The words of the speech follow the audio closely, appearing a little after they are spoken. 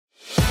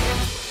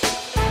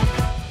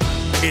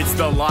It's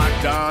the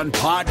Locked On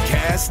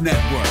Podcast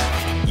Network,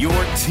 your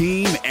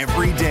team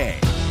every day.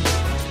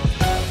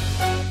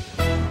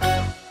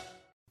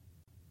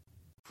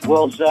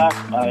 Well, Zach,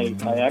 I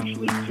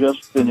actually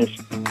just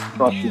finished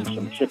crushing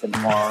some chicken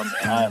farm,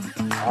 and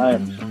I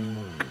am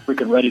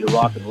freaking ready to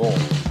rock and roll.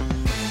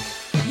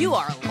 You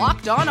are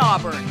Locked On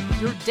Auburn,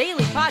 your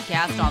daily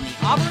podcast on the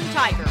Auburn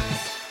Tigers.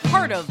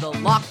 Part of the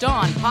Locked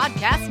On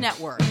Podcast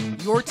Network,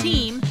 your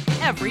team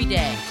every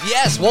day.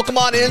 Yes, welcome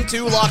on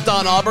into Locked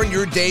On Auburn,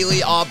 your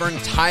daily Auburn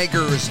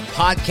Tigers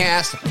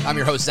podcast. I'm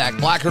your host, Zach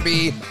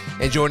Blackerby,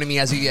 and joining me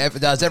as he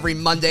does every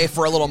Monday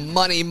for a little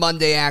Money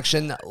Monday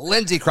action,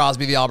 Lindsey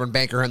Crosby, the Auburn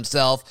banker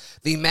himself,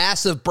 the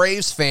massive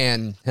Braves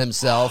fan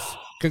himself.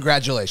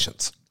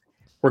 Congratulations.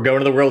 We're going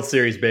to the World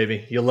Series,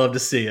 baby. You'll love to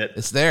see it.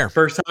 It's there.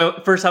 First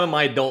time in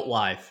my adult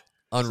life.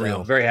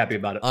 Unreal. So, very happy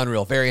about it.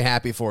 Unreal. Very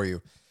happy for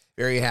you.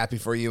 Very happy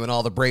for you and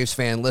all the Braves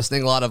fans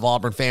listening. A lot of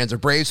Auburn fans are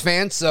Braves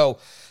fans, so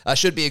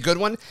should be a good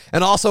one.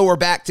 And also, we're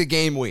back to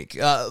game week.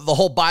 The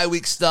whole bye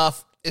week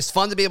stuff is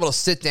fun to be able to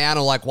sit down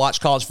and watch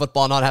college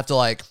football and not have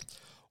to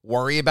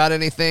worry about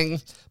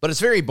anything, but it's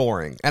very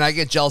boring, and I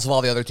get jealous of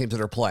all the other teams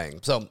that are playing.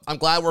 So I'm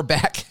glad we're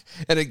back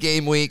in a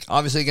game week,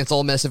 obviously against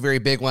Ole Miss, a very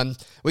big one.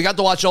 We got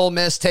to watch Ole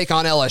Miss take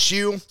on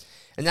LSU,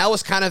 and that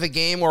was kind of a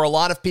game where a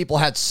lot of people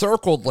had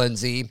circled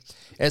Lindsey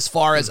as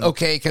far as,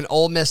 okay, can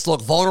Ole Miss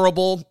look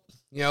vulnerable?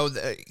 You know,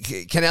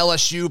 can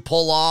LSU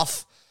pull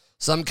off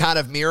some kind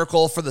of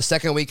miracle for the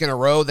second week in a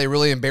row? They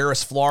really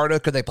embarrassed Florida.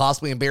 Could they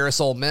possibly embarrass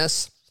Ole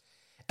Miss?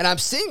 And I'm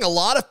seeing a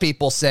lot of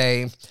people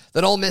say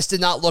that Ole Miss did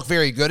not look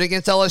very good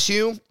against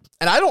LSU,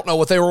 and I don't know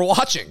what they were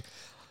watching.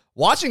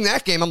 Watching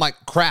that game, I'm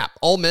like, crap,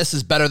 Ole Miss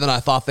is better than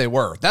I thought they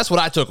were. That's what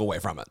I took away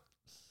from it.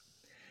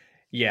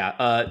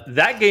 Yeah,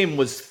 that game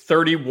was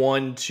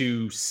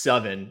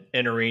 31-7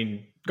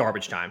 entering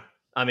garbage time.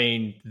 I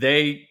mean,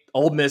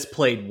 Ole Miss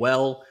played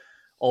well.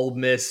 Ole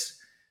Miss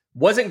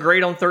wasn't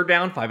great on third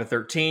down, 5 of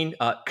 13,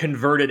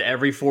 converted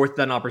every fourth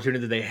down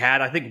opportunity they had.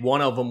 I think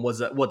one of them was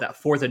that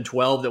 4th and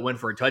 12 that went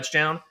for a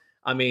touchdown.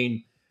 I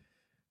mean,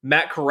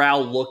 Matt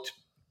Corral looked,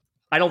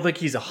 I don't think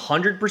he's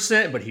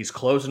 100%, but he's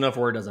close enough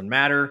where it doesn't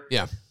matter.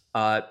 Yeah.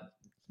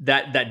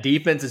 That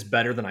defense is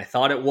better than I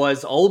thought it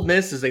was. Ole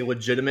Miss is a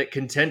legitimate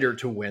contender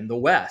to win the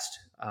West.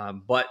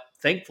 But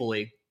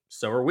thankfully,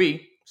 so are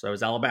we. So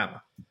is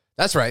Alabama.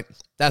 That's right.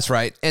 That's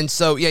right. And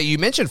so, yeah, you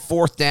mentioned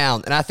 4th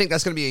down, and I think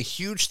that's going to be a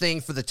huge thing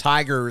for the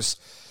Tigers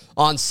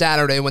on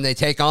Saturday when they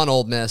take on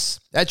Ole Miss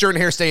at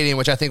Jordan-Hare Stadium,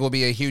 which I think will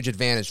be a huge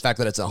advantage, the fact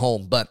that it's at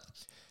home. But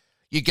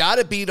you got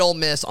to beat Ole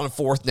Miss on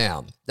 4th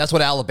down. That's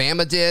what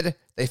Alabama did.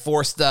 They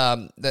forced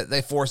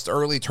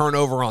early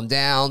turnover on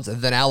downs,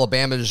 and then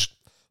Alabama just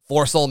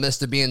forced Ole Miss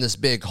to be in this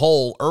big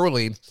hole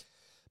early.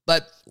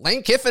 But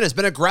Lane Kiffin has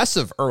been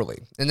aggressive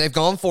early, and they've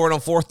gone for it on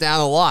 4th down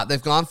a lot.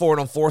 They've gone for it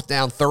on 4th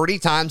down 30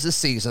 times this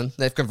season.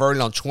 They've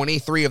converted on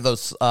 23 of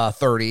those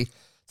 30. So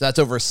that's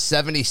over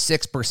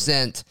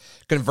 76%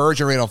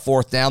 conversion rate on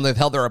 4th down. They've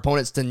held their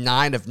opponents to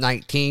 9 of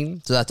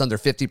 19, so that's under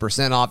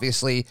 50%,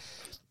 obviously.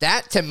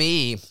 That, to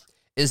me,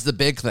 is the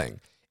big thing,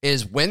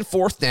 is when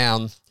 4th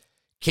down,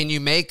 can you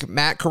make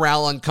Matt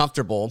Corral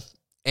uncomfortable,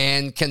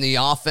 and can the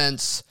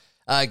offense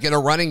get a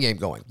running game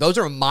going? Those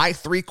are my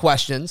 3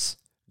 questions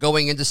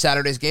going into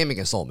Saturday's game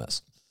against Ole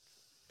Miss.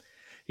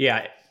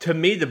 Yeah, to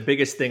me, the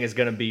biggest thing is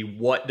going to be,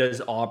 what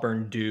does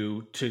Auburn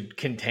do to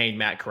contain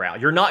Matt Corral?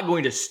 You're not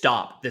going to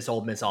stop this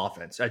Ole Miss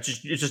offense. It's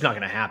just not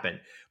going to happen.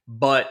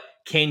 But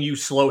can you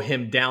slow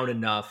him down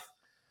enough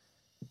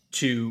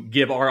to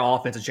give our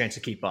offense a chance to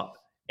keep up?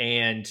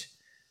 And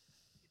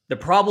the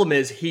problem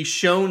is, he's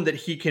shown that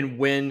he can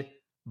win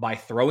by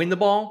throwing the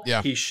ball.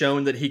 Yeah. He's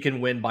shown that he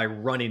can win by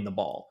running the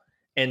ball.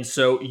 And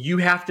so you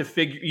have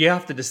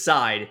to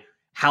decide,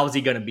 how's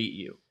he going to beat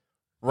you?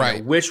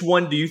 Right. Which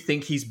one do you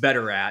think he's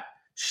better at?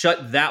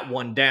 Shut that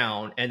one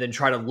down and then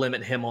try to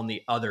limit him on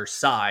the other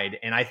side.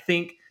 And I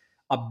think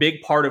a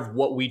big part of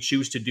what we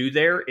choose to do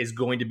there is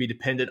going to be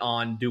dependent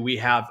on, do we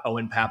have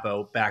Owen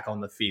Pappoe back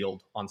on the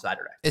field on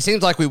Saturday? It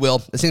seems like we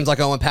will. It seems like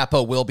Owen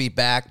Pappoe will be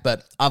back,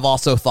 but I've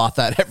also thought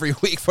that every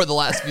week for the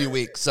last few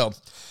weeks. So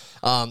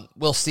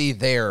we'll see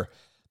there.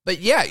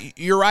 But yeah,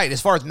 you're right.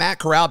 As far as Matt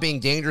Corral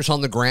being dangerous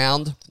on the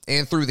ground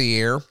and through the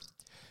air,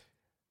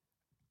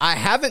 I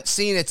haven't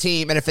seen a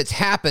team, and if it's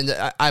happened,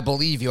 I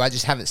believe you. I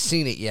just haven't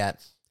seen it yet.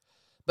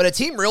 But a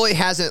team really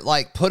hasn't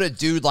put a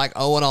dude like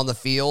Owen on the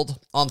field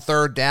on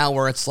 3rd down,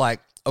 where it's like,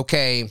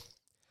 okay,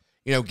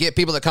 get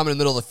people that come in the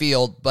middle of the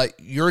field, but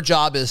your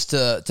job is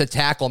to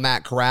tackle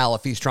Matt Corral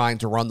if he's trying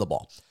to run the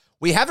ball.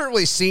 We haven't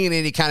really seen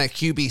any kind of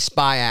QB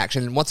spy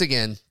action. And once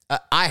again,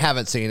 I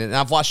haven't seen it, and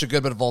I've watched a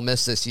good bit of Ole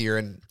Miss this year,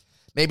 and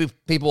maybe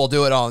people will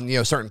do it on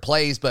certain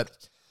plays, but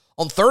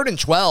on 3rd and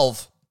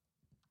 12.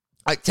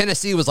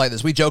 Tennessee was like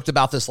this. We joked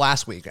about this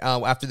last week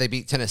after they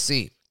beat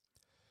Tennessee,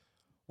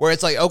 where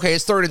it's like, okay,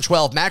 it's 3rd and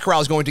 12. Matt Corral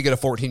is going to get a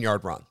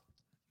 14-yard run.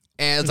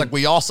 And it's like,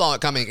 we all saw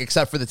it coming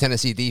except for the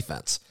Tennessee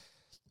defense.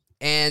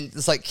 And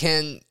it's like,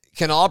 can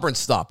Auburn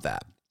stop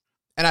that?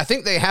 And I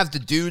think they have the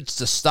dudes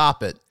to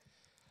stop it.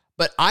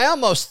 But I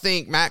almost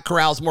think Matt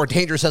Corral's more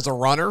dangerous as a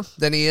runner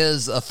than he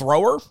is a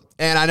thrower.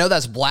 And I know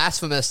that's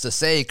blasphemous to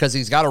say because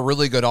he's got a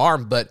really good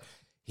arm, but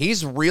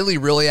he's really,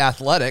 really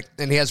athletic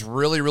and he has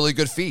really, really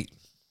good feet.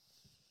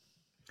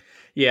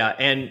 Yeah,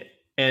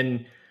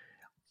 and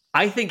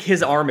I think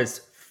his arm is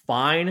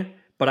fine,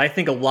 but I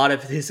think a lot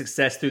of his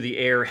success through the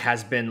air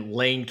has been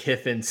Lane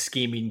Kiffin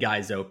scheming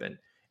guys open.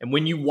 And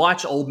when you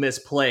watch Ole Miss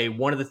play,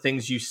 one of the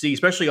things you see,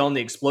 especially on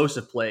the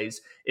explosive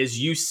plays, is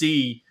you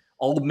see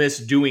Ole Miss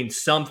doing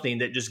something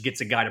that just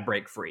gets a guy to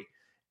break free.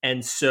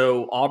 And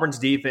so Auburn's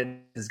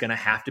defense is going to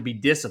have to be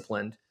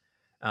disciplined,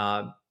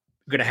 going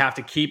to have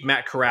to keep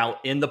Matt Corral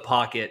in the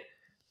pocket,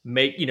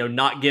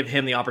 not give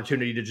him the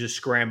opportunity to just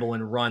scramble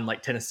and run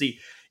like Tennessee.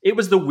 It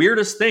was the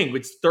weirdest thing.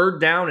 It's 3rd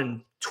down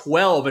and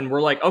 12, and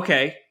we're like,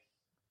 okay,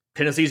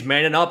 Tennessee's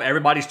manning up.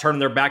 Everybody's turning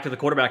their back to the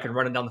quarterback and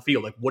running down the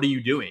field. Like, what are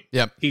you doing?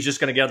 Yep. He's just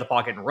going to get out of the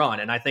pocket and run.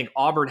 And I think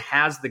Auburn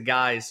has the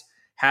guys,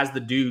 has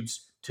the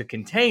dudes to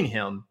contain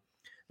him.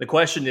 The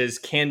question is,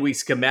 can we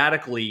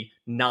schematically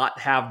not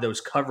have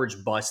those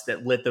coverage busts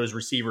that let those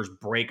receivers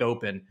break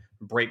open,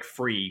 break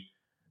free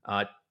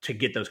to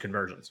get those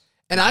conversions?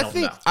 And I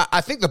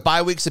think the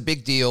bye week's a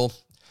big deal.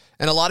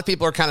 And a lot of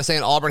people are kind of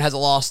saying Auburn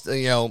hasn't lost,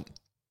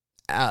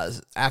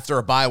 after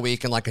a bye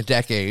week in like a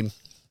decade,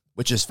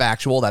 which is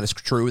factual. That is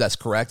true. That's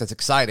correct. That's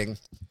exciting.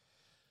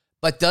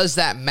 But does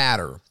that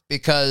matter?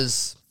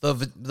 Because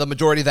the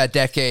majority of that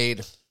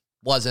decade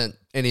wasn't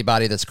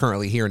anybody that's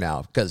currently here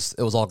now because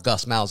it was all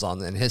Gus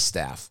Malzahn and his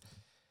staff.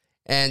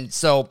 And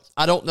so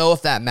I don't know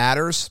if that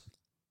matters.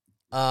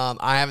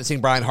 I haven't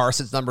seen Brian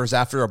Harsin's numbers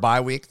after a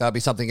bye week. That'll be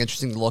something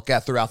interesting to look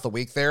at throughout the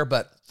week there.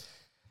 But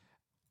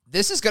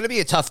this is going to be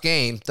a tough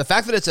game. The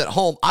fact that it's at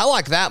home, I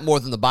like that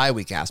more than the bye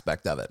week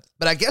aspect of it.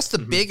 But I guess the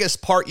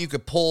biggest part you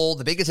could pull,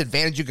 the biggest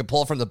advantage you could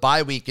pull from the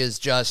bye week is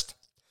just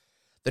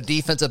the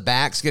defensive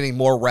backs getting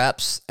more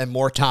reps and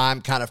more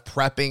time kind of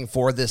prepping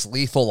for this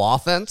lethal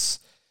offense.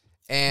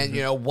 And,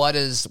 what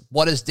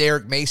does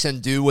Derek Mason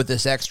do with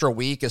this extra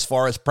week as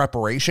far as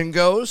preparation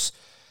goes?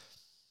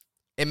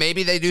 And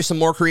maybe they do some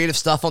more creative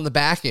stuff on the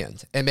back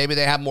end. And maybe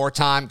they have more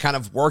time kind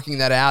of working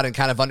that out and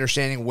kind of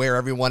understanding where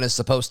everyone is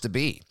supposed to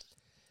be.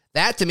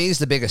 That, to me, is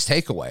the biggest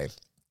takeaway.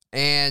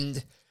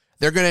 And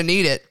they're going to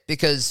need it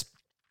because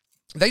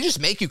they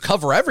just make you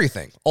cover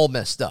everything, Ole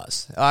Miss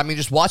does. I mean,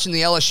 just watching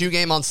the LSU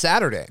game on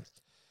Saturday.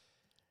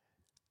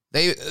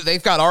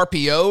 They've got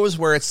RPOs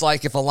where it's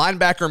like if a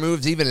linebacker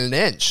moves even an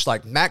inch,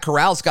 like Matt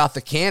Corral's got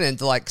the cannon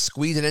to like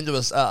squeeze it into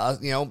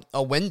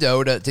a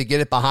window to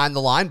get it behind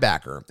the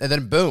linebacker. And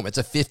then boom, it's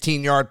a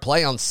 15-yard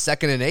play on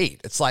 2nd and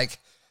 8. It's like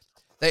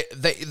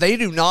they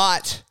do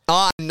not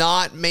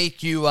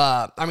make you,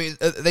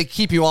 they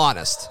keep you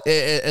honest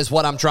is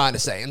what I'm trying to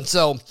say. And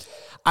so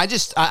I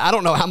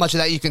don't know how much of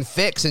that you can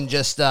fix in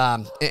just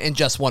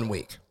 1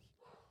 week.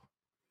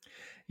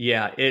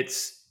 Yeah,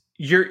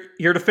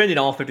 You're defending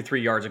all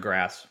 53 yards of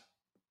grass,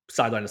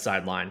 sideline to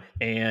sideline,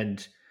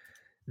 and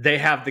they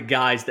have the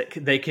guys that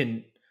they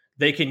can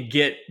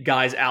get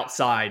guys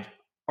outside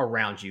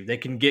around you. They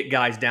can get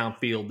guys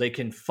downfield. They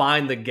can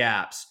find the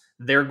gaps.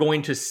 They're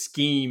going to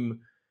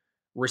scheme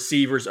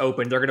receivers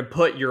open. They're going to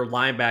put your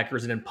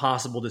linebackers in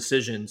impossible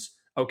decisions.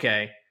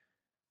 Okay,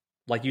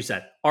 like you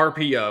said,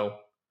 RPO,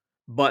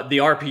 but the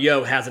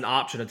RPO has an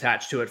option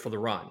attached to it for the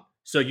run.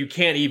 So you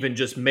can't even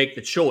just make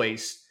the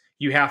choice.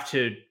 You have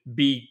to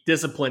be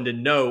disciplined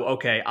and know,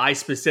 okay, I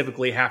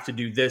specifically have to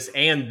do this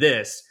and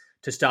this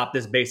to stop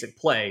this basic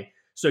play.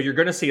 So you're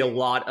going to see a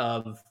lot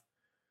of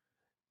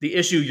the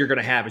issue you're going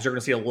to have is you're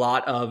going to see a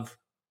lot of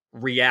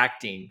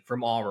reacting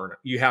from Auburn.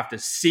 You have to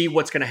see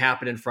what's going to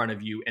happen in front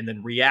of you and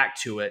then react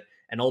to it.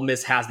 And Ole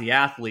Miss has the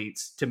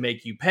athletes to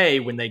make you pay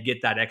when they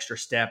get that extra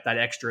step, that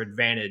extra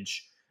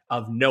advantage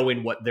of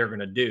knowing what they're going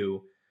to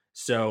do.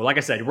 So, like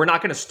I said, we're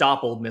not going to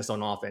stop Ole Miss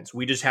on offense.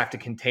 We just have to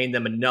contain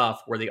them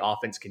enough where the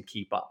offense can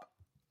keep up.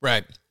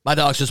 Right. My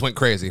dogs just went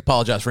crazy.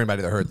 Apologize for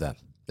anybody that heard that.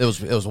 It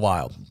was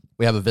wild.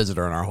 We have a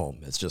visitor in our home.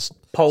 It's just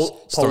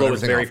Polo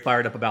is very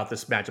fired up about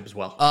this matchup as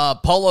well.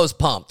 Polo's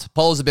pumped.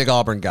 Polo's a big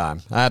Auburn guy.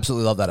 I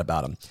absolutely love that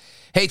about him.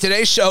 Hey,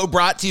 today's show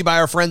brought to you by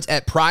our friends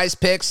at Prize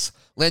Picks.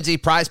 Lindsay,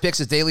 Prize Picks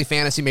is daily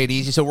fantasy made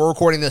easy. So we're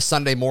recording this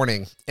Sunday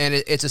morning, and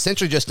it's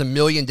essentially just a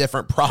million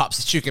different props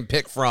that you can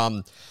pick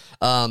from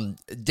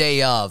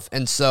day of.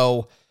 And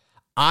so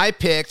I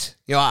picked,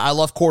 I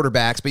love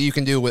quarterbacks, but you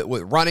can do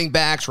with running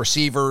backs,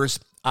 receivers.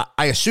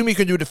 I assume you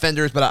can do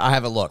defenders, but I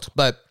haven't looked.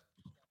 But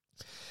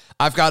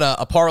I've got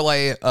a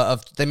parlay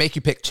of, they make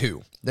you pick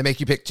two. They make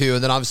you pick two,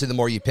 and then obviously the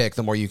more you pick,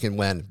 the more you can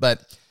win.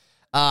 But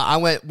I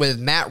went with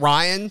Matt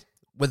Ryan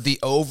with the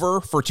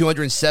over for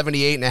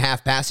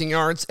 278.5 passing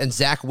yards, and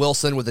Zach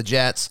Wilson with the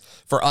Jets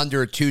for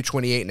under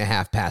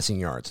 228.5 passing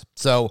yards.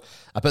 So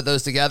I put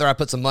those together. I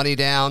put some money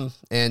down,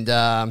 and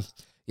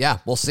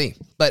we'll see.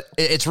 But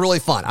it's really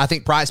fun. I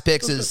think Prize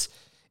Picks is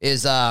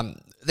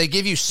they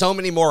give you so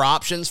many more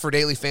options for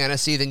daily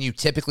fantasy than you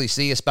typically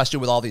see, especially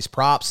with all these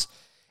props.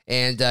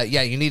 And,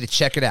 yeah, you need to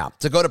check it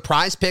out. So go to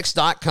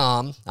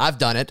prizepicks.com. I've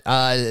done it.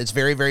 It's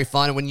very, very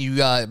fun. When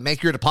you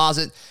make your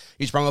deposit,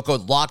 use promo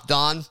code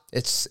LOCKEDON.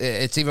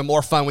 It's even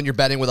more fun when you're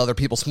betting with other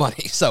people's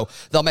money. So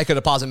they'll make a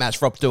deposit match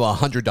for up to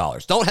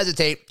 $100. Don't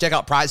hesitate. Check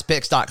out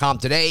prizepicks.com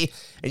today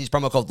and use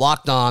promo code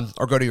LOCKEDON,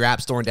 or go to your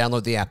app store and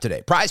download the app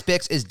today. Prize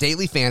Picks is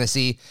daily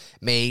fantasy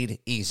made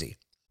easy.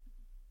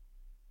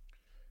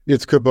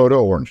 It's Kubota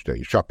Orange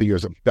Day. Shop the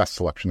year's best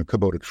selection of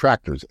Kubota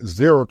tractors,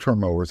 zero-turn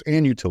mowers,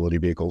 and utility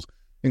vehicles,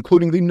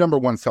 including the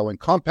 #1 selling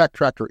compact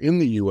tractor in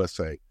the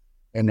USA.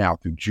 And now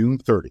through June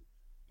 30,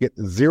 get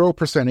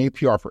 0%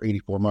 APR for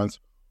 84 months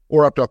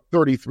or up to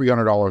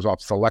 $3,300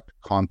 off select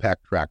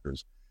compact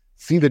tractors.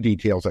 See the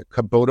details at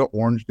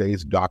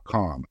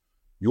KubotaOrangeDays.com.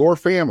 Your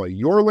family,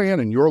 your land,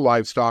 and your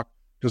livestock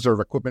deserve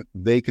equipment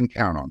they can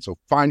count on. So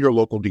find your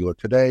local dealer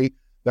today.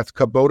 That's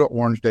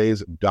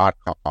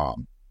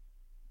KubotaOrangeDays.com.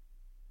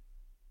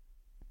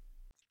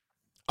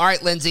 All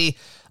right, Lindsay,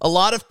 a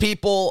lot of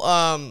people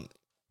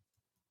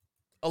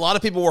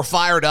were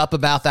fired up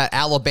about that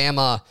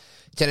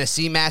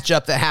Alabama-Tennessee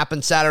matchup that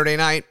happened Saturday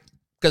night,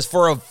 because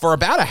for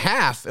about a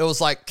half, it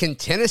was like, can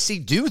Tennessee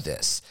do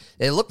this?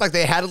 It looked like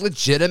they had a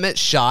legitimate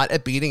shot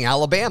at beating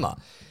Alabama.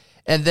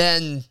 And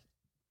then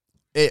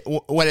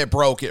when it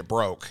broke, it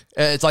broke.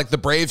 It's like the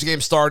Braves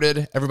game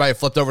started. Everybody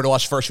flipped over to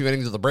watch the first few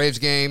innings of the Braves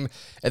game,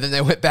 and then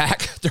they went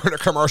back during a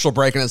commercial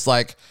break, and it's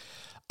like,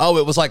 oh,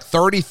 it was like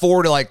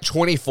 34 to like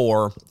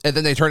 24, and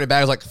then they turned it back.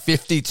 It was like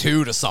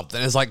 52 to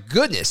something. It's like,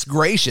 goodness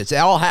gracious, it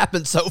all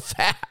happened so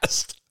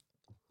fast.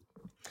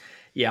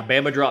 Yeah,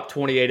 Bama dropped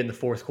 28 in the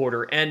fourth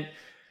quarter, and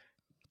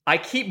I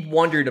keep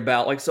wondering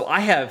about, so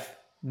I have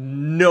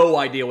no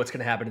idea what's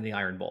going to happen in the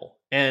Iron Bowl.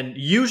 And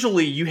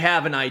usually you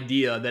have an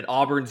idea that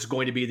Auburn's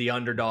going to be the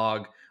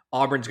underdog.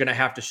 Auburn's going to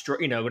have to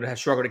struggle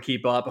to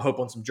keep up, hope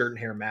on some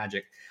Jordan-Hare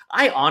magic.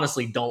 I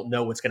honestly don't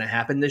know what's going to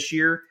happen this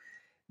year.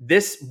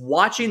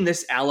 Watching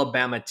this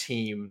Alabama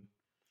team,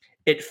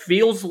 it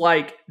feels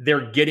like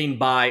they're getting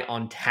by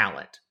on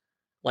talent.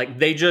 Like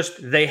they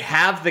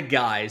have the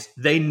guys,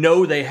 they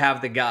know they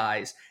have the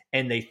guys,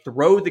 and they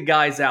throw the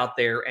guys out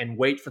there and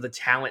wait for the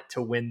talent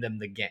to win them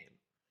the game.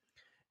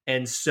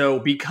 And so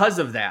because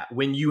of that,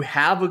 when you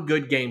have a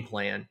good game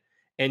plan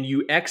and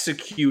you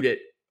execute it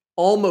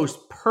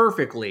almost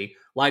perfectly,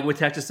 like with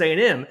Texas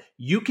A&M,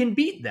 you can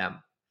beat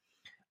them.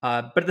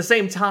 But at the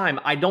same time,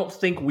 I don't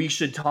think we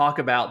should talk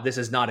about this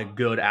as not a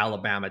good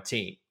Alabama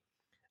team.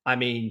 I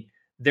mean,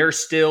 they're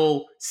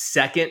still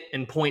second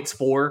in points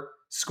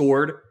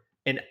scored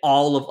in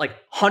all of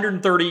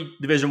 130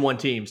 Division I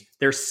teams.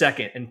 They're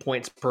second in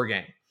points per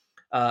game.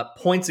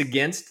 Points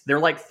against, they're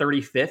like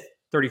 35th,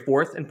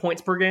 34th in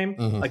points per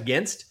game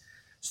against.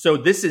 So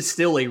this is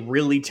still a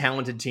really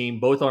talented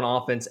team, both on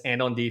offense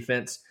and on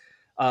defense.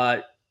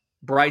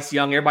 Bryce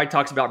Young, everybody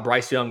talks about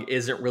Bryce Young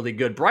isn't really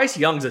good. Bryce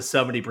Young's a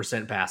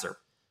 70% passer.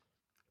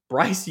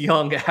 Bryce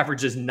Young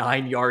averages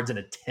 9 yards an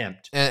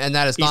attempt. And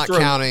that is not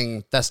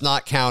counting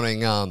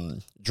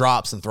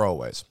drops and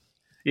throwaways.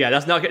 Yeah,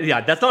 that's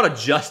not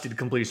adjusted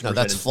completion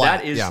percentage. That's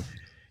flat.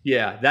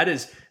 That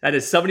is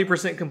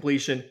 70%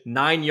 completion,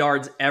 9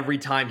 yards every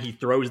time he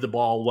throws the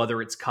ball,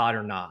 whether it's caught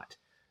or not.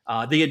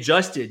 The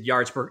adjusted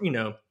yards per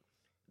attempt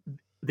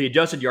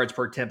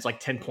is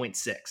like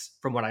 10.6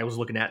 from what I was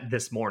looking at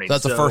this morning. So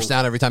that's a first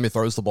down every time he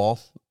throws the ball.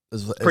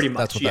 Pretty much,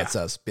 that's what that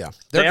says. Yeah,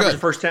 they average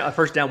a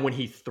first down when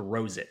he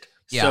throws it.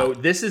 Yeah. So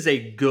this is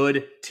a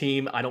good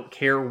team. I don't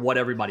care what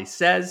everybody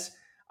says.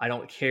 I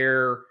don't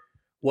care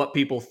what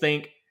people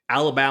think.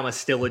 Alabama's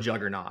still a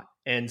juggernaut,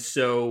 and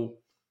so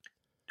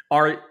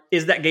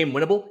is that game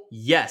winnable?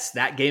 Yes,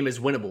 that game is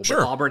winnable. Sure.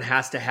 But Auburn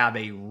has to have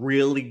a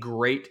really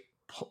great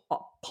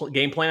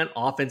game plan,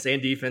 offense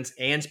and defense,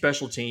 and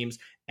special teams.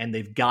 And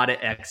they've got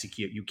to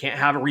execute. You can't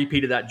have a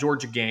repeat of that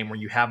Georgia game where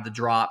you have the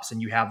drops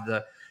and you have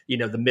the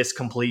missed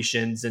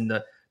completions and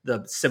the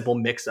simple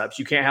mix-ups.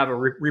 You can't have a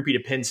repeat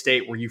of Penn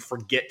State where you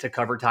forget to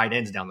cover tight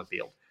ends down the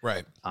field.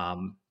 Right.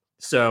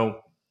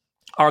 So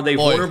are they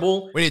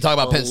vulnerable? We need to talk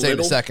about Penn State in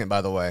a second,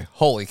 by the way.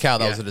 Holy cow,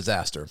 that was a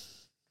disaster.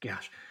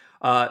 Gosh.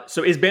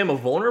 So is Bama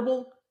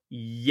vulnerable?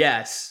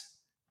 Yes,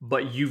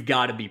 but you've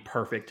got to be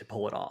perfect to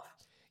pull it off.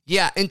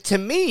 Yeah, and to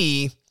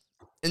me,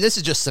 and this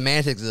is just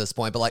semantics at this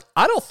point, but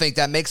I don't think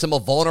that makes them a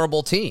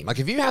vulnerable team.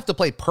 If you have to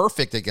play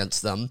perfect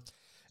against them,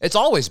 it's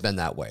always been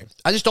that way.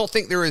 I just don't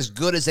think they're as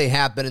good as they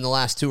have been in the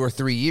last 2 or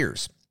 3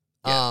 years.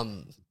 Yeah.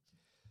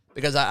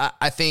 Because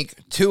I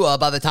think Tua,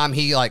 by the time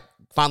he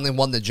finally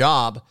won the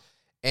job,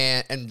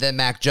 and then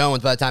Mac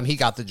Jones, by the time he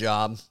got the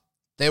job,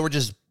 they were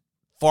just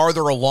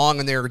farther along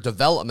in their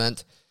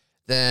development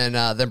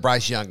than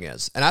Bryce Young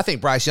is. And I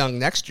think Bryce Young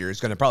next year is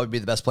going to probably be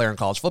the best player in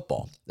college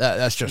football.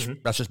 That's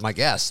just my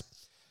guess.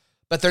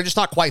 But they're just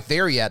not quite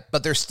there yet.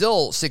 But they're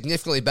still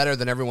significantly better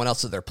than everyone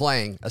else that they're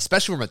playing,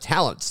 especially from a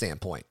talent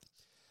standpoint.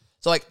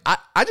 So,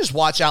 I just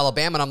watch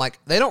Alabama, and I'm like,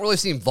 they don't really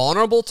seem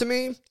vulnerable to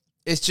me.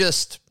 It's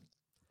just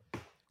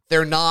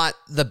they're not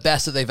the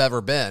best that they've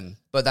ever been.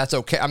 But that's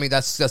okay. I mean,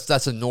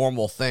 that's a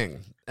normal thing.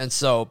 And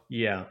so,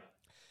 yeah,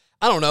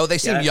 I don't know. They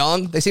seem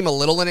young. They seem a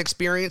little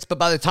inexperienced, but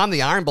by the time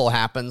the Iron Bowl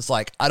happens,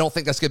 like, I don't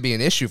think that's going to be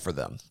an issue for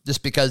them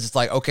just because it's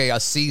like, okay, a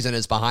season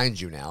is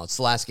behind you now. It's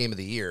the last game of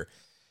the year.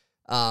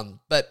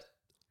 But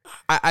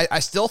I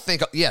still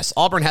think, yes,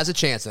 Auburn has a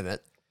chance in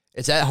it.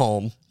 It's at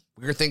home.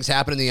 Weird things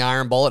happen in the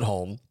Iron Bowl at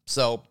home.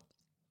 So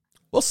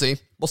we'll see.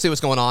 We'll see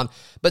what's going on.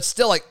 But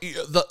still, like,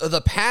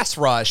 the pass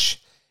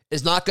rush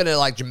is not going to,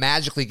 like,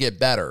 magically get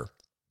better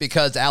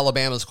because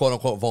Alabama's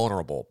quote-unquote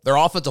vulnerable. Their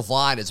offensive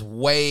line is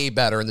way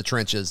better in the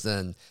trenches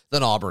than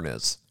Auburn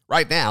is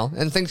right now,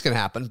 and things can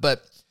happen.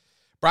 But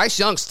Bryce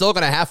Young's still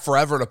going to have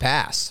forever to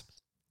pass,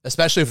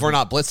 especially if we're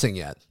not blitzing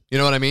yet. You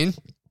know what I mean?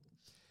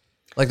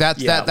 Like,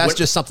 that's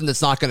just something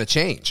that's not going to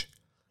change.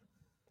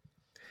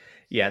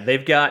 Yeah,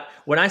 they've got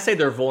 – when I say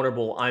they're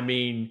vulnerable, I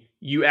mean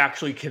you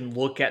actually can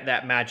look at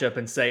that matchup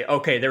and say,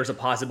 okay, there's a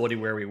possibility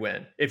where we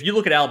win. If you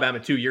look at Alabama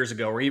 2 years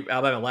ago or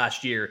Alabama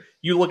last year,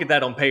 you look at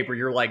that on paper,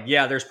 you're like,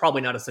 yeah, there's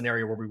probably not a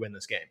scenario where we win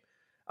this game.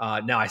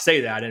 Now, I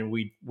say that, and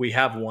we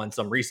have won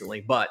some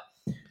recently, but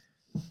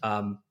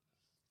 19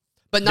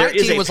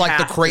 was like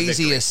the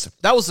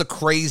craziest. That was the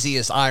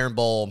craziest Iron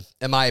Bowl,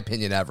 in my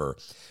opinion, ever.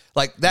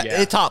 Like, that,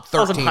 it topped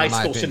 13 some high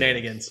school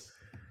shenanigans.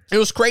 It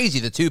was crazy,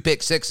 the 2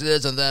 pick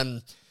sixes, and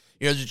then –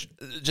 you know,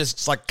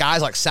 just like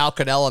guys like Sal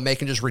Cannella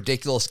making just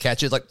ridiculous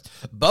catches. Like,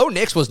 Bo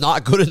Nix was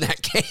not good in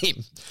that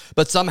game,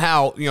 but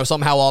somehow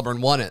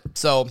Auburn won it.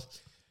 So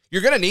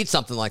you're going to need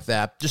something like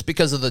that just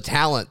because of the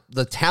talent.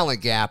 The talent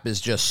gap is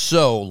just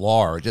so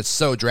large. It's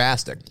so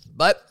drastic.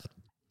 But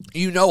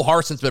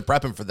Harsin's been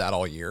prepping for that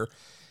all year.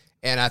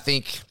 And I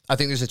think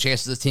there's a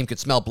chance that this team could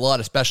smell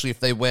blood, especially if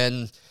they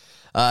win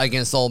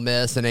against Ole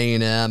Miss and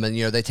A&M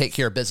and, they take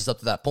care of business up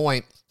to that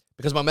point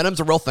because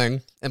momentum's a real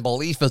thing and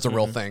belief is a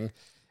real thing.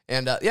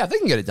 And, they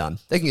can get it done.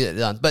 They can get it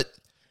done. But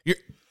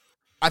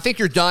I think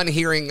you're done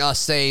hearing us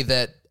say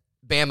that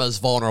Bama's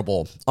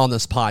vulnerable on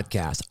this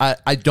podcast.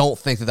 I don't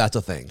think that that's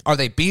a thing. Are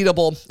they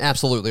beatable?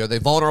 Absolutely. Are they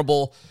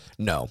vulnerable?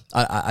 No,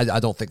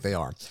 I don't think they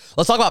are.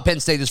 Let's talk about Penn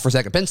State just for a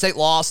second. Penn State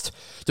lost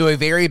to a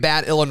very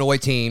bad Illinois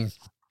team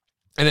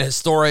in a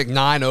historic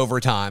 9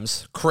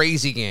 overtimes.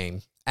 Crazy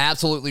game.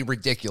 Absolutely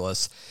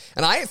ridiculous.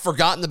 And I had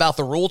forgotten about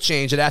the rule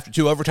change that after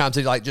 2 overtimes,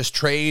 they just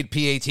trade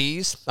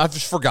PATs. I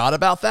just forgot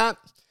about that.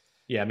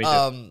 Yeah, me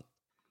too.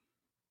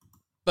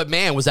 But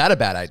man, was that a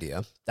bad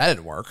idea? That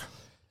didn't work.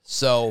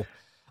 So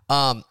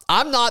I'm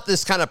not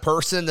this kind of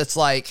person that's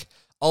like,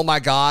 oh my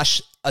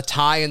gosh, a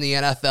tie in the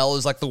NFL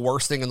is like the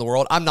worst thing in the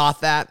world. I'm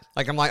not that.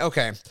 Like, I'm like,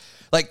 okay.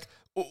 Like,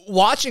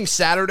 watching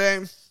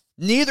Saturday,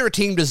 neither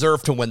team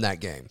deserved to win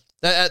that game.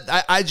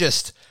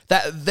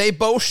 They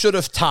both should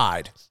have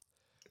tied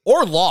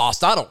or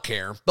lost. I don't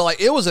care. But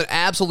like, it was an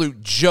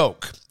absolute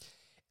joke.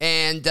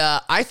 And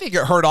I think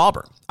it hurt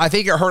Auburn. I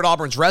think it hurt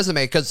Auburn's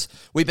resume because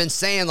we've been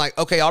saying, like,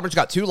 okay, Auburn's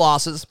got 2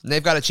 losses, and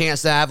they've got a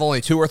chance to have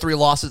only 2 or 3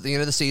 losses at the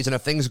end of the season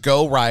if things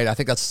go right. I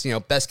think that's,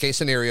 best case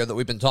scenario that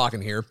we've been talking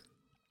here.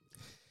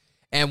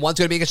 And one's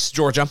going to be against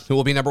Georgia, who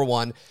will be number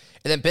 1. And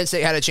then Penn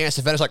State had a chance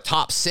to finish like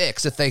top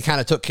 6 if they kind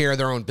of took care of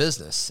their own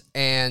business.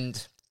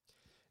 And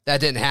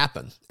that didn't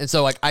happen. And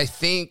so, like, I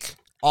think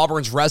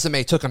Auburn's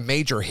resume took a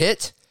major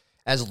hit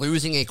as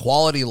losing a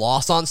quality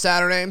loss on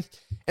Saturday.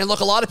 And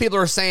look, a lot of people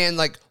are saying,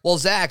 like, well,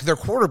 Zach, their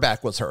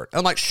quarterback was hurt. And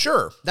I'm like,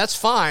 sure, that's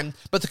fine,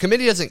 but the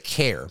committee doesn't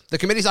care. The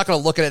committee's not going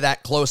to look at it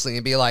that closely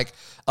and be like,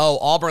 oh,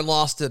 Auburn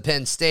lost to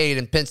Penn State,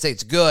 and Penn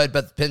State's good,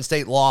 but Penn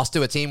State lost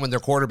to a team when their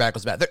quarterback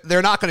was bad.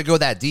 They're not going to go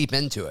that deep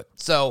into it.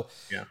 So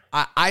yeah.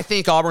 I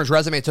think Auburn's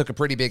resume took a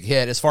pretty big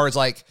hit as far as,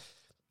 like,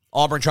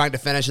 Auburn trying to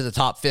finish as a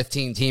top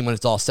 15 team when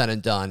it's all said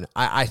and done.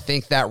 I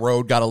think that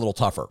road got a little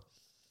tougher.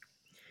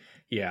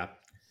 Yeah.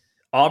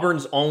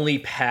 Auburn's only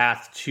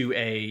path to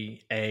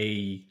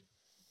a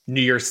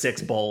New Year's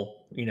Six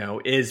Bowl,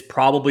 is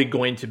probably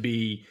going to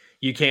be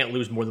you can't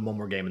lose more than one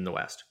more game in the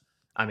West.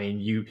 I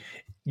mean,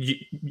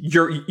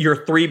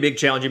 your 3 big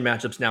challenging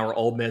matchups now are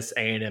Ole Miss,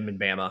 A&M, and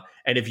Bama.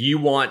 And if you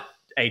want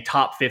a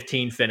top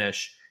 15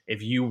 finish,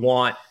 if you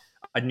want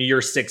a New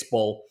Year's Six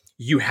Bowl,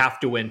 you have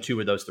to win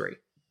 2 of those 3.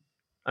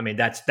 I mean,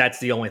 that's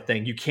the only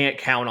thing. You can't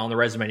count on the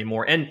resume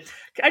anymore. And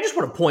I just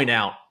want to point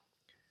out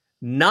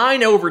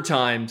 9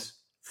 overtimes.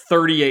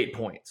 38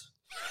 points.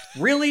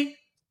 Really?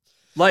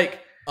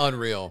 Like,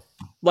 unreal.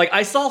 Like,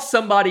 I saw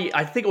somebody,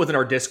 I think it was in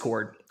our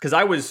Discord, because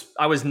I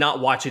was not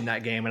watching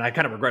that game, and I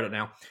kind of regret it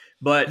now.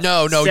 But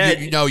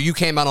you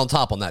came out on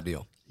top on that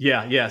deal.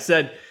 Yeah.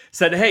 Said,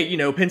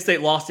 hey, Penn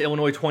State lost to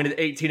Illinois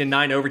 20-18 in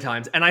 9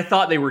 overtimes, and I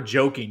thought they were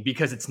joking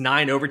because it's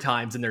 9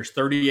 overtimes and there's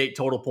 38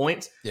 total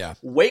points. Yeah.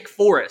 Wake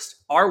Forest,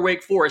 our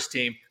Wake Forest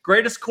team,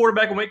 greatest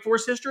quarterback in Wake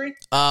Forest history.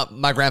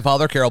 My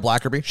grandfather, Carol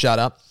Blackerby. Shout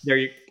out. There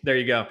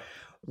you go.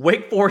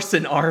 Wake Forest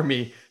and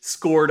Army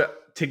scored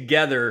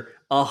together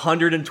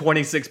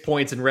 126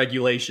 points in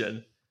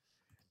regulation.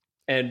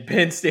 And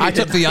Penn State... I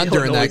took the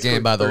under in that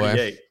game, by the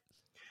way.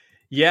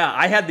 Yeah,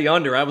 I had the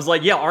under. I was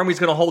like, yeah, Army's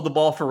going to hold the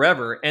ball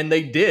forever. And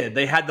they did.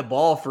 They had the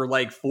ball for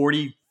like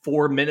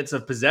 44 minutes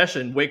of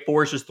possession. Wake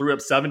Forest just threw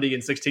up 70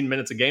 in 16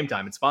 minutes of game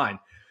time. It's fine.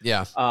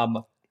 Yeah.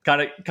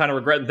 kind of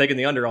regretting taking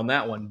the under on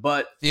that one.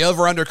 But the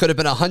over-under could have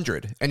been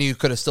 100, and you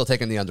could have still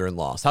taken the under and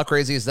lost. How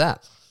crazy is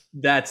that?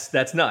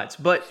 That's nuts.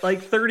 But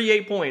like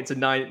 38 points and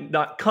 9,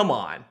 come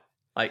on.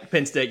 Like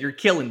Penn State, you're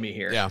killing me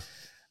here. Yeah.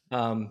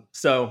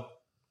 So,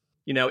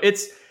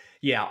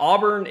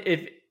 Auburn,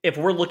 if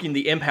we're looking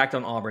the impact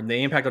on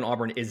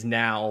Auburn is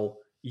now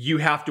you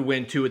have to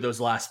win 2 of those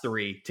last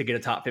 3 to get a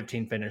top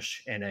 15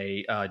 finish in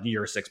a New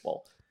Year's Six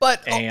Bowl.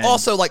 But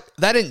also, like,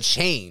 that didn't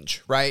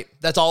change, right?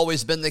 That's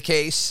always been the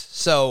case.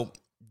 So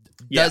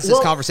does this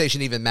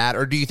conversation even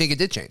matter, or do you think it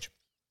did change?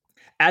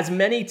 As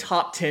many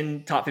top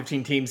 10, top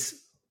 15 teams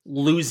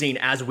losing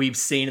as we've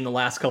seen in the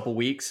last couple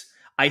weeks,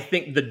 I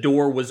think the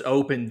door was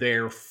open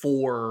there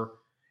for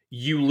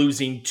you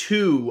losing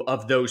 2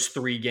 of those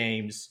 3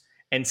 games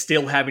and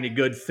still having a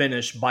good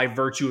finish by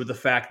virtue of the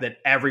fact that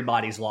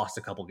everybody's lost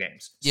a couple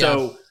games. Yeah.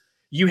 So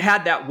you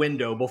had that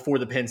window before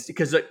the Penn State,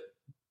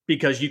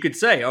 because you could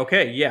say,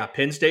 okay, yeah,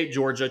 Penn State,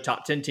 Georgia,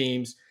 top 10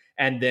 teams,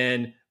 and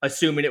then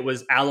assuming it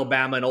was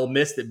Alabama and Ole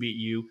Miss that beat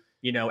you,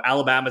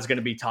 Alabama's going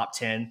to be top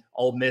 10,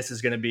 Ole Miss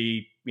is going to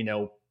be,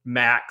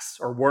 max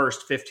or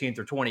worst 15th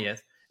or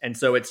 20th. And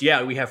so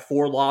we have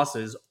 4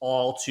 losses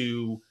all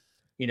to,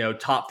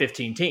 top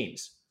 15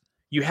 teams.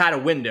 You had a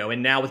window,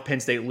 and now with Penn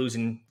State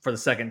losing for the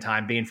second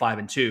time, being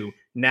 5-2,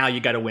 now you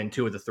got to win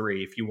 2 of the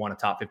 3 if you want a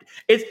top 15.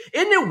 Isn't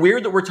it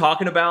weird that we're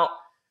talking about,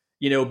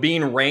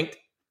 being ranked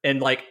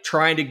and like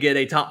trying to get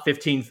a top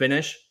 15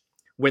 finish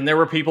when there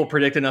were people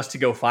predicting us to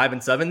go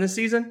 5-7 this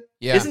season?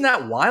 Yeah. Isn't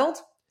that wild?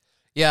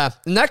 Yeah,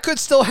 and that could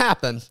still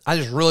happen. I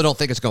just really don't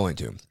think it's going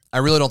to. I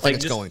really don't think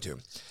it's going to.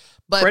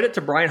 But credit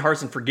to Brian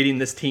Harsin for getting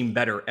this team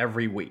better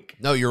every week.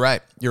 No, you're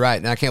right. You're right.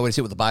 And I can't wait to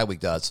see what the bye week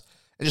does.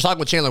 And just talking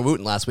with Chandler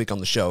Wooten last week on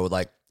the show,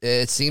 like,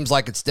 it seems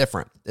like it's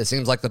different. It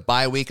seems like the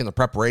bye week and the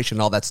preparation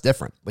and all that's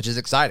different, which is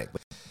exciting.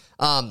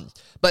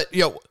 But,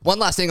 one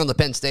last thing on the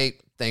Penn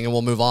State thing, and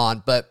we'll move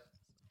on. But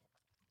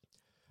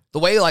the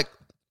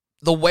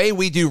way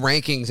we do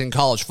rankings in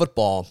college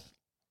football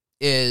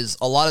is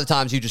a lot of the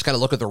times you just kind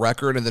of look at the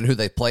record and then who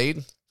they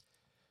played.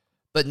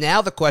 But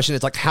now the question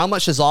is, like, how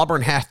much does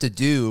Auburn have to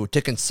do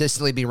to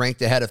consistently be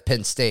ranked ahead of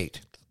Penn State?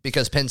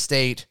 Because Penn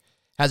State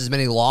has as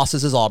many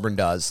losses as Auburn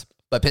does,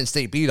 but Penn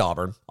State beat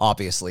Auburn,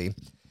 obviously.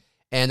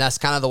 And that's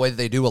kind of the way that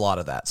they do a lot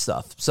of that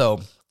stuff.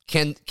 So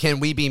can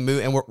we be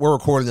moved? And we're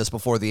recording this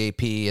before the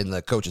AP and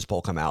the coaches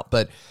poll come out,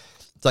 but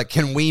it's like,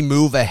 can we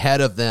move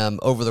ahead of them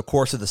over the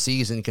course of the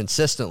season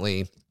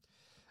consistently?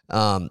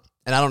 And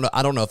I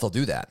don't know if they'll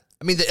do that.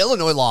 I mean, the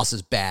Illinois loss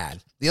is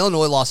bad. The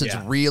Illinois loss is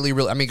really,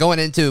 really, I mean, going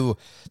into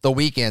the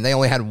weekend, they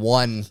only had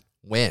 1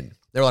 win.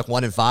 They were like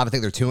 1-5. I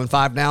think they're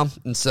 2-5 now.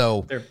 And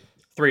so they're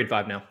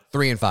 3-5 now.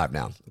 3-5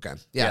 now. Okay.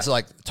 Yeah. So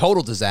like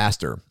total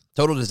disaster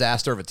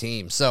of a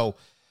team. So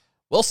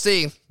we'll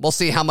see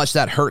how much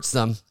that hurts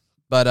them.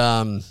 But,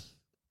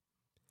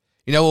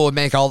 what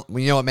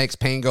makes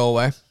pain go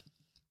away?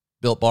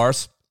 Built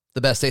Bars,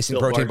 the best tasting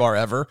protein bar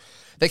ever.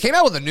 They came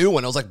out with a new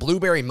one. It was like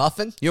blueberry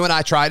muffin. You and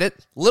I tried it.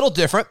 Little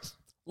different.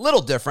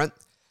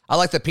 I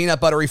like the peanut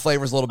buttery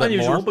flavors a little bit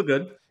unusual, more. But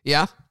good.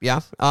 Yeah.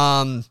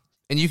 And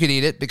you could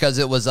eat it because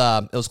it was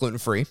gluten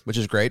free, which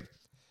is great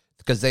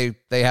because they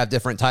have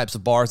different types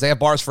of bars. They have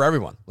bars for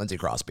everyone, Lindsey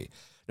Crosby.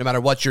 No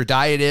matter what your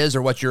diet is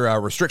or what your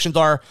restrictions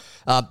are,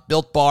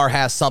 Built Bar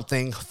has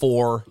something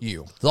for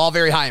you. It's all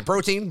very high in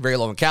protein, very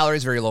low in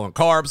calories, very low in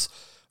carbs,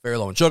 very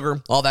low in sugar,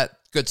 all that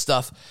good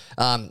stuff.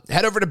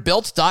 Head over to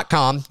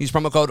Built.com. Use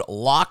promo code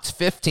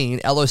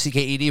LOCKED15,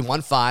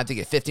 LOCKED15 to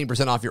get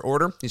 15% off your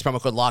order. Use promo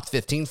code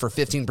LOCKED15 for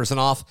 15%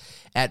 off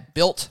at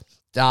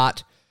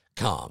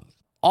Built.com.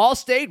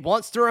 Allstate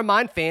wants to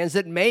remind fans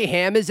that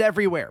mayhem is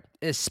everywhere,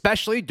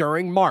 especially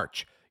during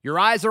March. Your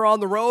eyes are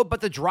on the road,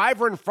 but the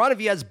driver in front of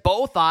you has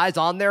both eyes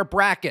on their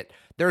bracket.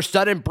 Their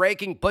sudden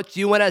braking puts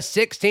you in a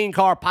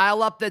 16-car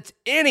pileup that's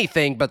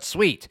anything but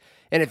sweet.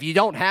 And if you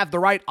don't have the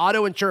right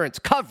auto insurance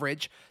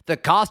coverage, the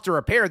cost to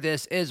repair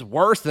this is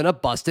worse than a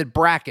busted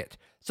bracket.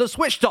 So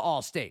switch to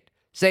Allstate,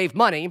 save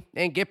money,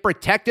 and get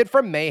protected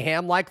from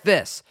mayhem like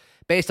this.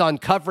 Based on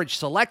coverage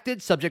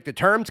selected, subject to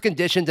terms,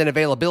 conditions, and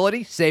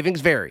availability,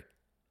 savings vary.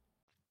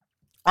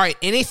 All right,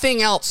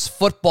 anything else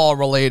football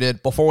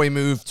related before we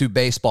move to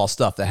baseball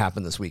stuff that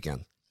happened this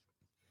weekend?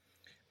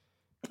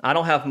 I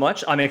don't have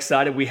much. I'm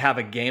excited we have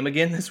a game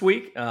again this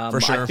week. For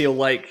sure. I feel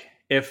like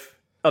if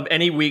of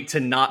any week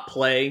to not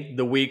play,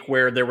 the week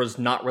where there was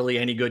not really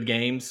any good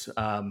games,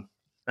 that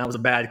was a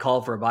bad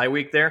call for a bye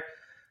week there.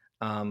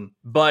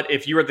 But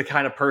if you're the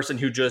kind of person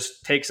who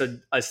just takes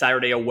a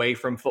Saturday away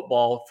from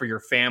football for your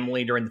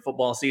family during the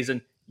football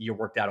season, you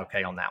worked out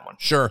okay on that one.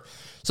 Sure.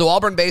 So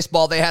Auburn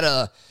baseball, they had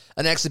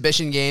an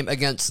exhibition game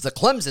against the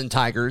Clemson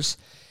Tigers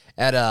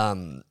at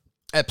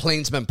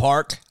Plainsman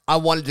Park. I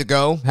wanted to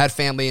go, had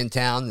family in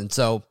town, and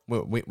so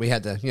we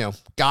had to,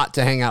 got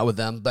to hang out with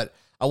them. But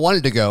I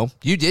wanted to go.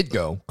 You did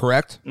go,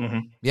 correct? Mm-hmm.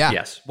 Yeah.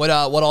 Yes. What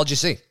all did you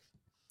see?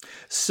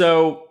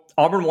 So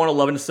Auburn won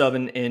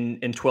 11-7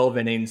 in 12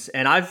 innings,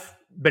 and I've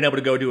been able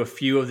to go to a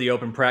few of the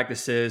open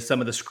practices, some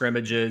of the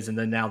scrimmages, and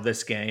then now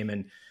this game,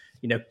 and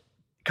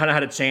kind of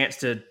had a chance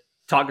to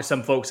talk to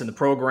some folks in the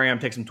program,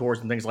 take some tours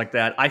and things like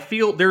that. I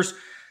feel there's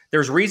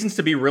reasons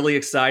to be really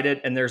excited,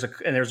 and there's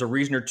a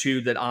reason or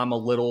two that I'm a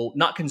little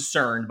not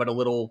concerned, but a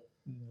little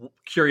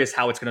curious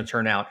how it's going to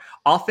turn out.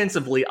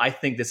 Offensively, I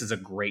think this is a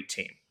great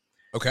team.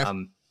 Okay.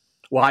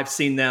 Well, I've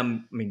seen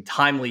them,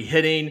 timely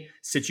hitting,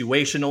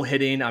 situational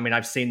hitting.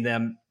 I've seen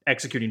them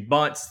executing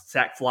bunts,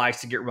 sack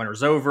flies to get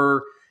runners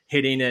over,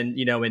 hitting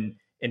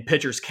in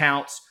pitchers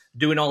counts,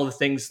 doing all of the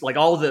things, like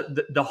all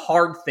the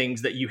hard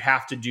things that you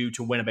have to do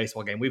to win a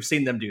baseball game. We've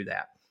seen them do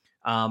that.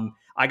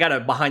 I got a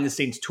behind the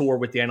scenes tour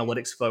with the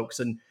analytics folks,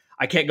 and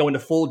I can't go into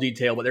full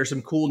detail, but there's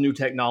some cool new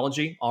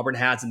technology Auburn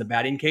has in the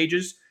batting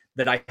cages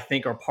that I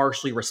think are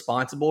partially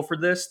responsible for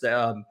this,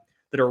 that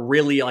are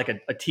really like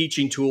a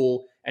teaching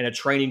tool and a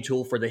training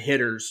tool for the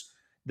hitters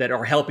that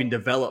are helping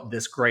develop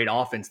this great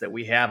offense that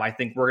we have. I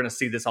think we're going to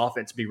see this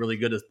offense be really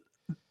good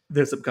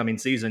this upcoming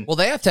season. Well,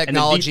 they have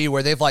technology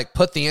where they've like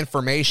put the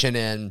information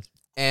in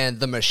and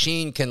the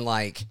machine can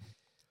like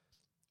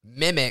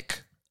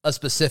mimic a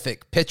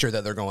specific pitcher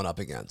that they're going up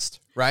against,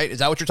 right? Is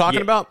that what you're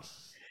talking about?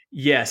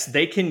 Yes,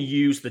 they can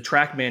use the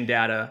TrackMan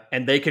data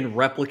and they can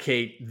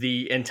replicate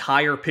the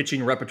entire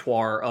pitching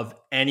repertoire of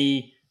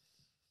any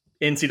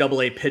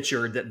NCAA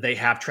pitcher that they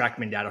have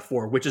TrackMan data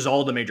for, which is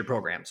all the major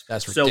programs.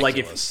 That's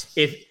ridiculous.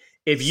 So like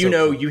if you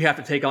know you have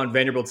to take on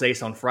Vanderbilt's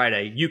ace on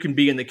Friday, you can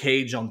be in the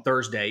cage on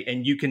Thursday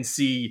and you can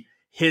see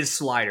his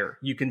slider,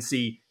 you can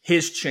see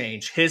his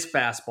change, his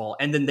fastball,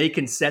 and then they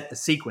can set the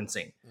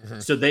sequencing. Mm-hmm.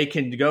 So they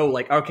can go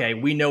like, okay,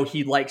 we know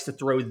he likes to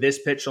throw this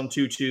pitch on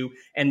 2-2,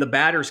 and the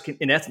batters can,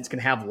 in essence, can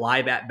have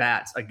live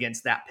at-bats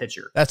against that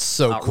pitcher. That's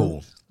so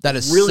cool. That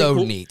is really so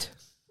cool, neat.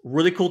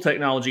 Really cool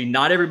technology.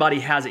 Not everybody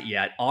has it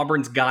yet.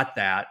 Auburn's got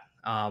that.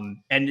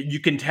 And you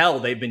can tell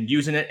they've been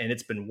using it, and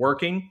it's been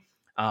working.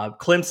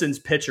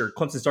 Clemson's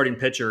starting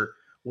pitcher,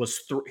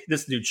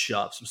 this dude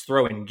Shoves, was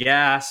throwing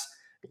gas,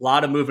 a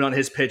lot of movement on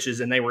his pitches,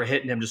 and they were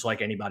hitting him just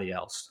like anybody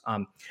else.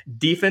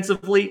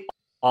 Defensively,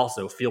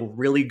 also feel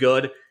really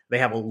good. They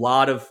have a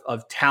lot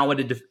of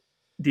talented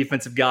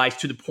defensive guys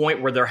to the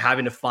point where they're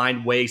having to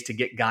find ways to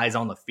get guys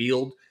on the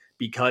field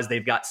because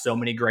they've got so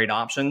many great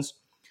options.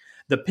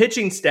 The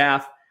pitching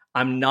staff,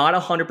 I'm not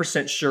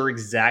 100% sure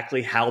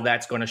exactly how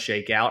that's going to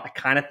shake out. I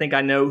kind of think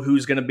I know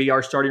who's going to be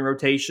our starting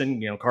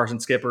rotation. Carson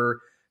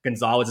Skipper,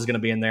 Gonzalez is going to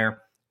be in there.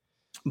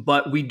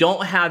 But we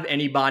don't have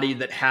anybody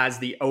that has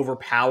the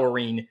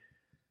overpowering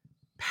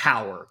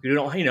power. We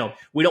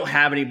don't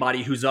have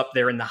anybody who's up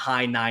there in the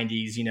high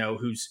 90s,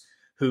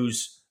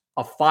 who's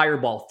a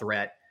fireball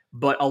threat.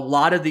 But a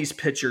lot of these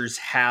pitchers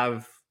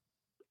have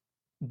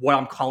what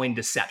I'm calling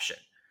deception.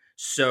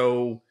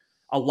 So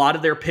a lot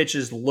of their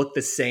pitches look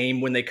the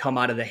same when they come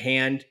out of the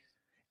hand,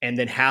 and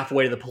then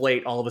halfway to the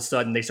plate, all of a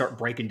sudden they start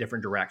breaking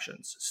different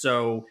directions.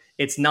 So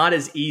it's not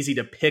as easy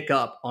to pick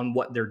up on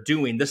what they're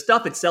doing. The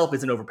stuff itself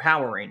isn't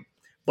overpowering,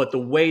 but the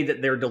way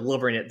that they're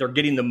delivering it, they're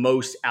getting the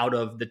most out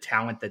of the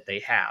talent that they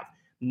have.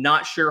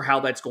 Not sure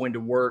how that's going to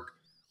work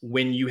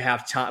when you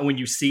have time, when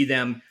you see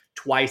them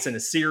twice in a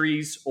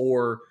series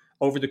or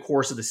over the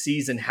course of the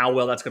season, how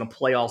well that's going to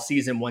play all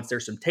season once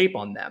there's some tape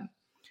on them.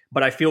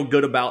 But I feel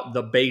good about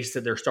the base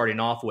that they're starting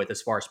off with as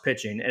far as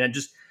pitching. And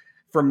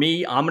for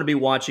me, I'm going to be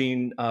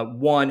watching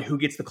one, who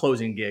gets the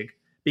closing gig,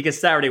 because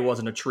Saturday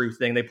wasn't a true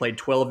thing. They played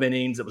 12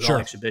 innings. It was on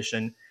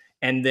exhibition.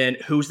 And then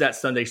who's that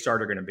Sunday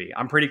starter going to be?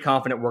 I'm pretty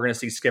confident we're going to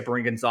see Skipper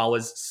and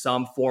Gonzalez,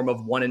 some form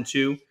of 1 and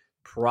 2,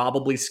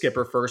 probably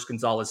Skipper first,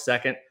 Gonzalez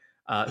second.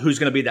 Who's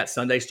going to be that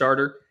Sunday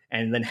starter?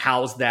 And then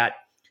how's that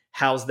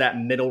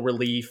middle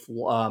relief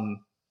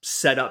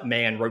setup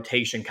man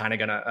rotation kind of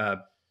going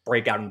to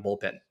break out in the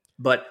bullpen?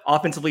 But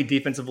offensively,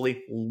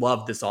 defensively,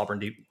 love this Auburn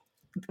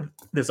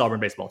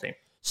baseball team.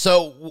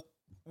 So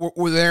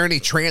were there any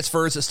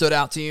transfers that stood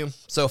out to you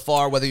so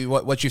far, whether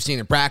what you've seen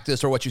in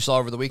practice or what you saw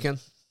over the weekend?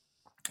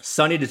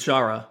 Sonny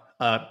DiChiara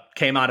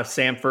came out of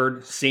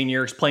Samford,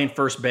 seniors, playing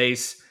first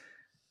base.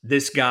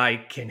 This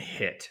guy can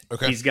hit.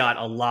 Okay. He's got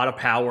a lot of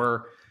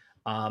power,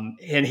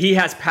 and he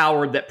has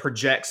power that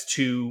projects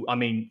to,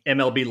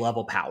 MLB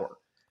level power.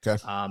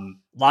 Okay. A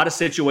lot of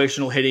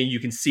situational hitting.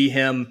 You can see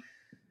him.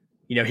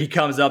 He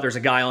comes up, there's a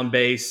guy on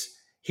base.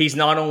 He's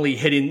not only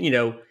hitting,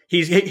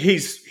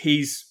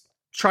 he's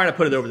trying to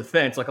put it over the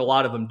fence like a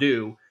lot of them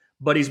do,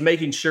 but he's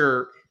making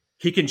sure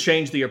he can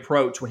change the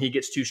approach when he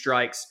gets 2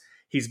 strikes.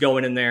 He's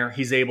going in there.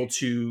 He's able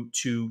to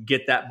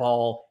get that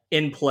ball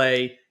in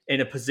play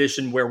in a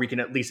position where we can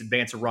at least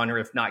advance a runner,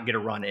 if not get a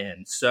run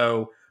in.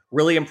 So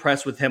really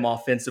impressed with him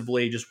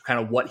offensively, just kind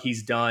of what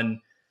he's done.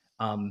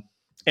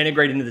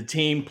 Integrated into the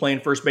team, playing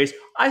first base.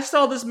 I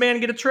saw this man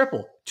get a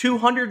triple,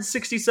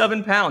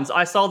 267 pounds.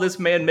 I saw this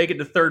man make it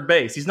to third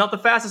base. He's not the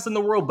fastest in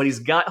the world, but he's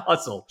got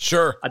hustle.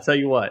 Sure. I tell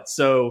you what.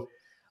 So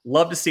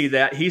love to see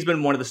that. He's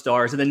been one of the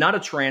stars. And then not a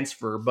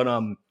transfer, but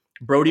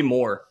Brody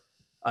Moore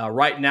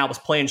right now was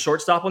playing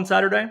shortstop on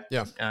Saturday.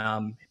 Yeah.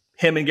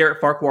 Him and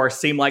Garrett Farquhar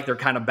seem like they're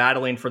kind of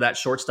battling for that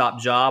shortstop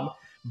job,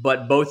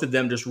 but both of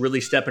them just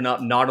really stepping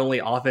up, not only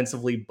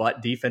offensively,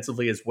 but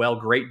defensively as well.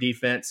 Great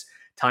defense,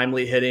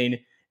 timely hitting.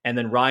 And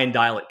then Ryan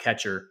Dial at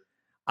catcher.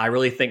 I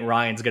really think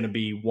Ryan's going to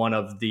be one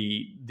of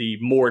the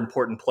more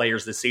important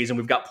players this season.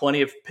 We've got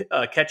plenty of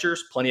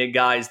catchers, plenty of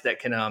guys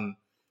that can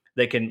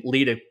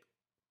lead a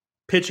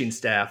pitching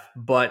staff,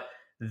 but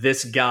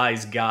this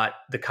guy's got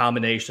the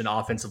combination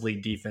offensively,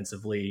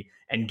 defensively,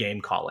 and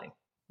game calling.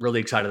 Really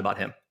excited about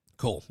him.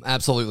 Cool.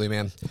 Absolutely,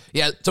 man.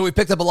 Yeah, so we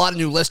picked up a lot of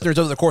new listeners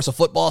over the course of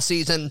football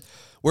season.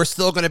 We're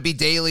still going to be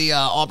daily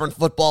Auburn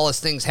football as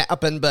things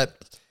happen, but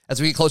as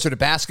we get closer to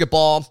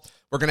basketball,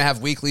 we're going to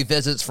have weekly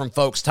visits from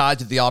folks tied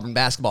to the Auburn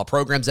basketball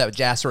programs. That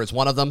Jasser is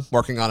one of them,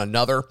 working on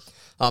another.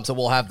 So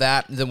we'll have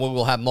that, and then we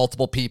will have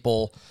multiple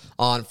people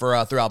on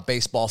for throughout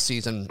baseball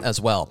season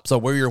as well. So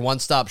we're your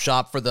one-stop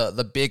shop for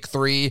the big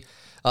three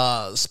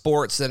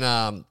sports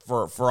and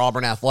for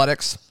Auburn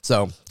athletics.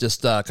 So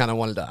just kind of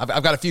wanted to,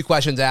 I've got a few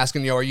questions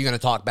asking you, are you going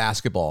to talk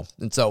basketball?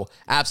 And so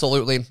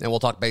absolutely. And we'll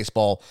talk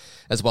baseball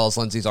as well, as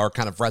Lindsay's our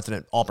kind of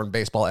resident Auburn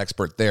baseball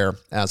expert there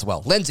as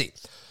well. Lindsay,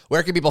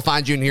 where can people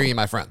find you and hear you,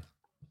 my friend?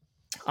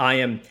 I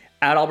am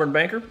at Auburn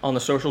Banker on the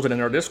socials and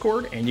in our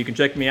Discord, and you can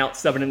check me out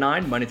 7 to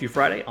 9 Monday through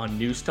Friday on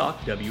News Talk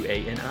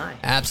WANI.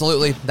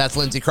 Absolutely. That's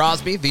Lindsay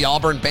Crosby, the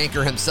Auburn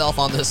Banker himself,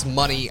 on this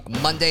Money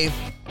Monday.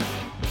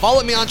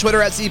 Follow me on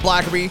Twitter at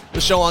 @CBlackerby,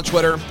 the show on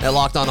Twitter at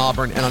Locked On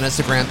Auburn, and on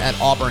Instagram at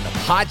Auburn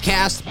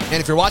Podcast. And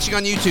if you're watching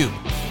on YouTube,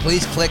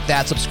 please click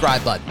that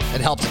subscribe button.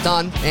 It helps a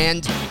ton.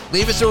 And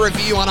leave us a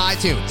review on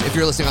iTunes. If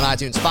you're listening on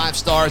iTunes, 5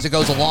 stars. It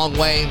goes a long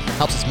way.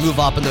 Helps us move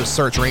up in those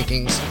search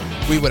rankings.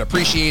 We would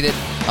appreciate it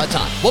a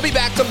ton. We'll be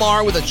back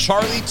tomorrow with a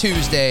Charlie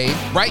Tuesday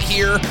right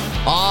here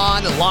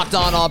on Locked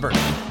On Auburn.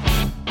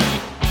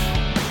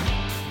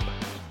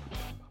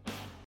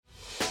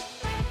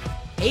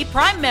 Hey,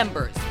 Prime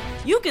members,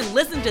 you can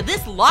listen to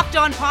this Locked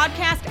On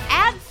podcast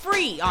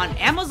ad-free on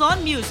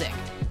Amazon Music.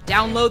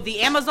 Download the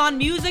Amazon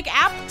Music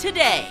app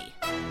today.